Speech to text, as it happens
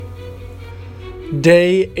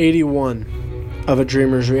Day 81 of A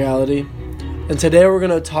Dreamer's Reality. And today we're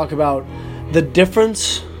going to talk about the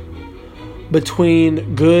difference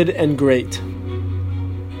between good and great.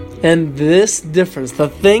 And this difference, the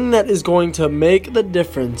thing that is going to make the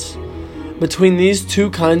difference between these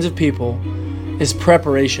two kinds of people, is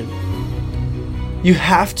preparation. You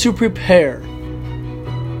have to prepare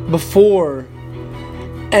before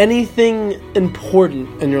anything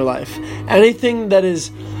important in your life, anything that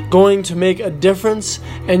is going to make a difference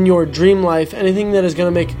in your dream life, anything that is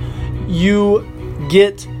going to make you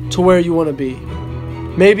get to where you want to be.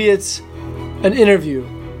 Maybe it's an interview.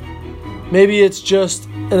 Maybe it's just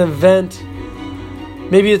an event.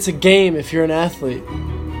 Maybe it's a game if you're an athlete.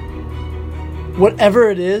 Whatever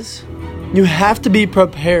it is, you have to be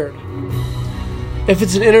prepared. If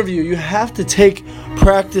it's an interview, you have to take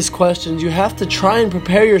practice questions. You have to try and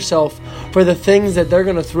prepare yourself for the things that they're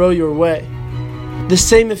going to throw your way. The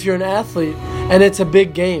same if you're an athlete and it's a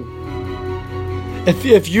big game.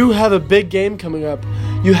 If you have a big game coming up,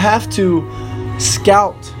 you have to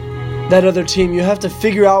scout that other team. You have to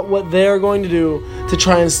figure out what they're going to do to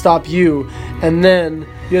try and stop you. And then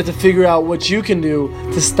you have to figure out what you can do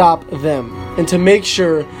to stop them and to make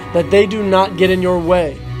sure that they do not get in your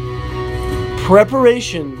way.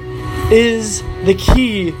 Preparation is the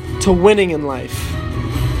key to winning in life.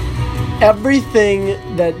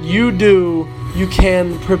 Everything that you do, you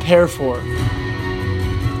can prepare for.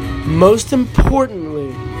 Most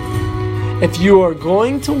importantly, if you are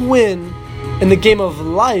going to win in the game of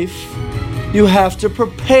life, you have to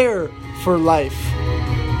prepare for life.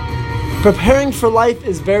 Preparing for life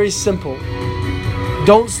is very simple.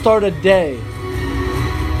 Don't start a day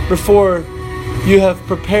before you have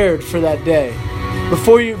prepared for that day.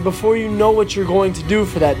 Before you know what you're going to do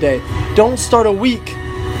for that day. Don't start a week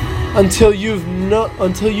until you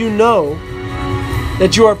know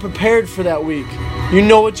that you are prepared for that week. You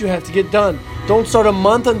know what you have to get done. Don't start a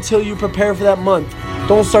month until you prepare for that month.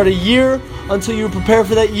 Don't start a year until you prepare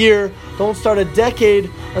for that year. Don't start a decade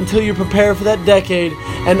until you prepare for that decade,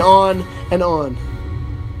 and on and on.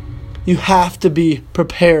 You have to be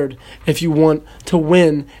prepared if you want to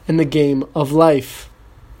win in the game of life.